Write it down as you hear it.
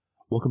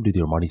Welcome to the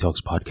Armani Talks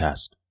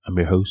podcast. I'm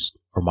your host,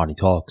 Armani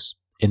Talks.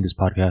 In this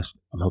podcast,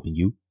 I'm helping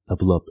you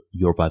level up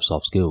your 5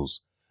 soft skills: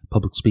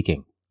 public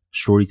speaking,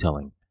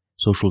 storytelling,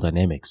 social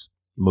dynamics,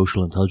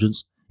 emotional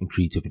intelligence, and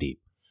creativity.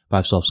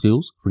 5 soft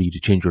skills for you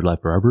to change your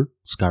life forever,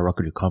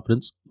 skyrocket your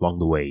confidence along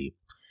the way.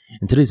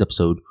 In today's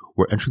episode,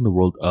 we're entering the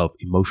world of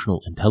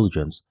emotional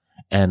intelligence,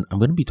 and I'm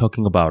going to be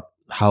talking about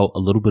how a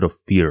little bit of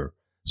fear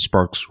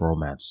sparks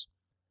romance.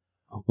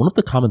 One of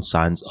the common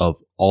signs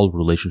of all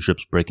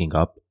relationships breaking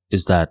up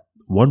is that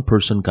one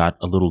person got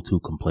a little too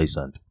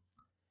complacent.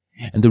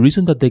 And the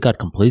reason that they got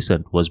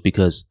complacent was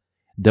because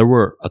there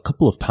were a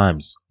couple of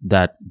times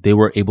that they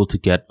were able to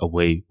get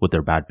away with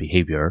their bad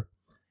behavior,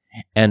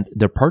 and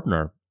their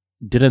partner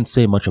didn't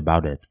say much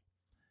about it.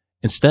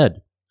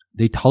 Instead,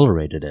 they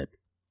tolerated it.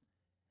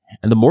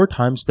 And the more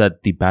times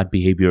that the bad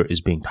behavior is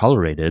being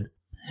tolerated,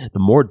 the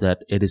more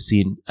that it is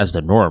seen as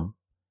the norm.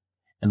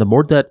 And the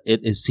more that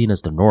it is seen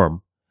as the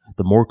norm,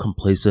 the more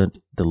complacent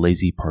the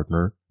lazy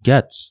partner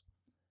gets.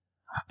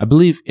 I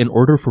believe in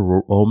order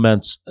for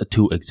romance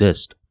to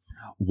exist,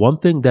 one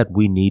thing that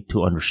we need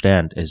to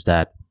understand is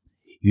that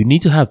you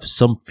need to have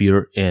some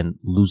fear in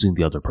losing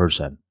the other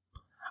person.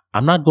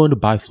 I'm not going to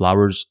buy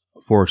flowers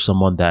for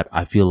someone that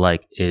I feel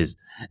like is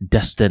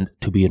destined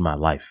to be in my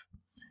life.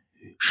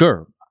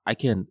 Sure, I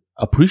can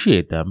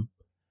appreciate them,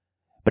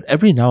 but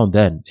every now and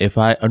then, if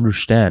I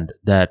understand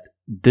that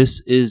this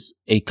is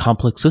a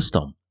complex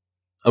system,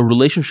 a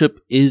relationship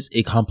is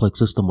a complex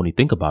system when you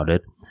think about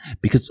it,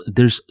 because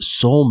there's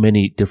so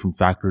many different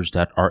factors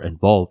that are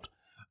involved,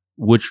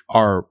 which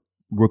are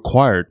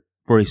required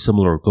for a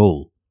similar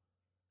goal.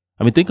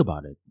 I mean, think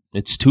about it.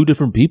 It's 2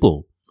 different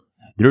people.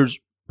 There's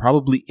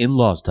probably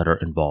in-laws that are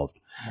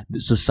involved. The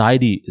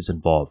society is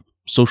involved.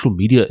 Social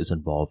media is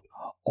involved.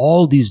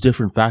 All these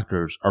different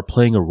factors are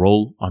playing a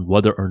role on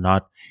whether or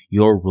not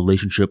your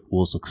relationship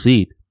will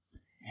succeed.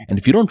 And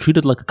if you don't treat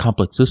it like a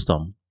complex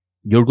system,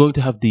 you're going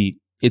to have the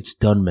it's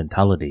done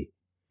mentality.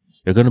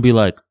 You're going to be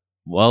like,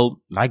 well,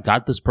 I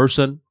got this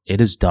person.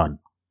 It is done.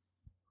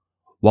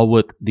 While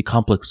with the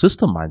complex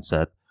system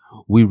mindset,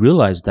 we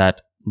realize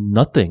that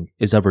nothing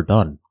is ever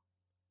done.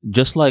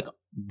 Just like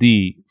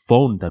the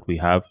phone that we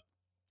have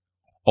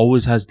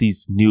always has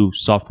these new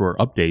software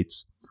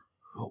updates,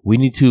 we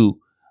need to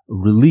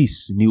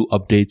release new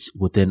updates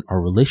within our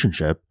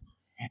relationship.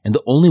 And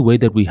the only way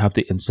that we have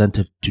the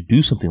incentive to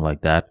do something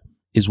like that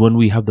is when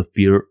we have the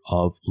fear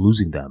of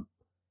losing them.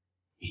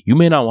 You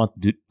may not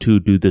want to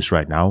do this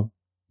right now,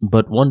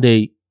 but one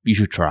day you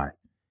should try.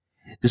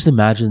 Just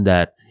imagine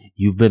that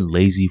you've been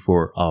lazy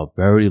for a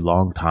very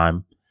long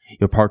time.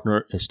 Your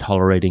partner is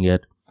tolerating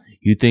it.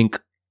 You think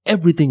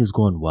everything is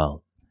going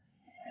well.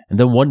 And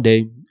then one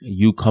day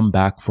you come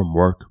back from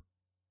work.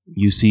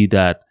 You see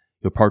that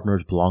your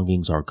partner's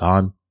belongings are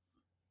gone.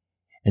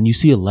 And you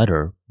see a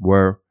letter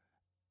where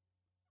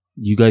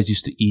you guys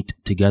used to eat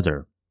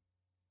together.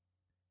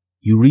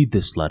 You read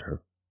this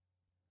letter.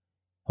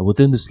 And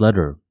within this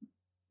letter,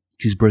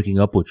 she's breaking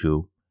up with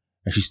you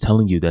and she's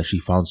telling you that she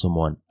found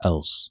someone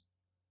else.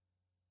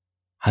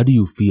 How do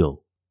you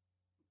feel?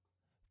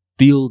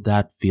 Feel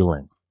that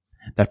feeling.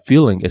 That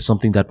feeling is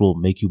something that will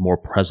make you more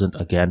present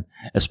again,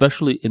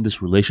 especially in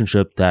this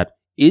relationship that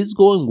is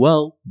going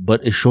well,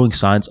 but is showing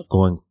signs of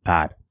going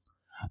bad.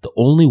 The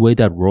only way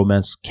that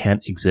romance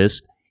can't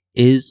exist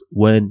is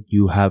when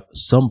you have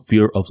some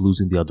fear of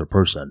losing the other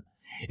person.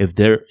 If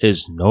there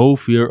is no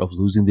fear of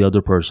losing the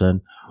other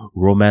person,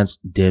 romance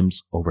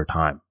dims over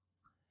time.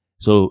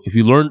 So if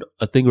you learned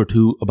a thing or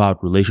two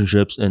about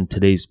relationships in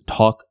today's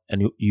talk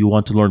and you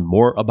want to learn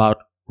more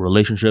about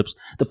relationships,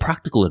 the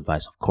practical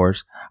advice, of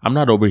course, I'm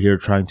not over here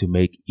trying to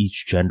make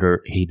each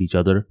gender hate each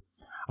other.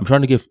 I'm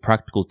trying to give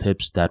practical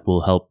tips that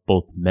will help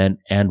both men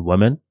and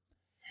women.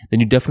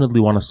 Then you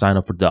definitely want to sign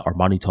up for the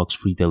Armani Talks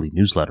free daily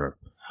newsletter.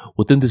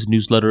 Within this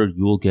newsletter,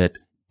 you will get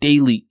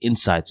daily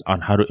insights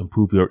on how to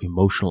improve your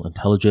emotional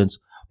intelligence,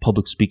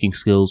 public speaking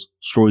skills,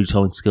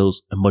 storytelling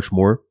skills, and much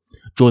more.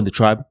 Join the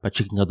tribe by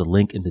checking out the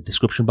link in the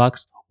description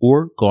box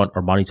or go on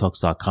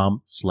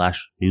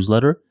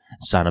armanitalks.com/newsletter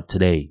and sign up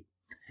today.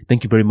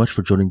 Thank you very much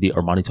for joining the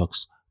Armani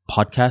Talks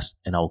podcast,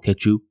 and I will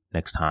catch you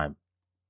next time.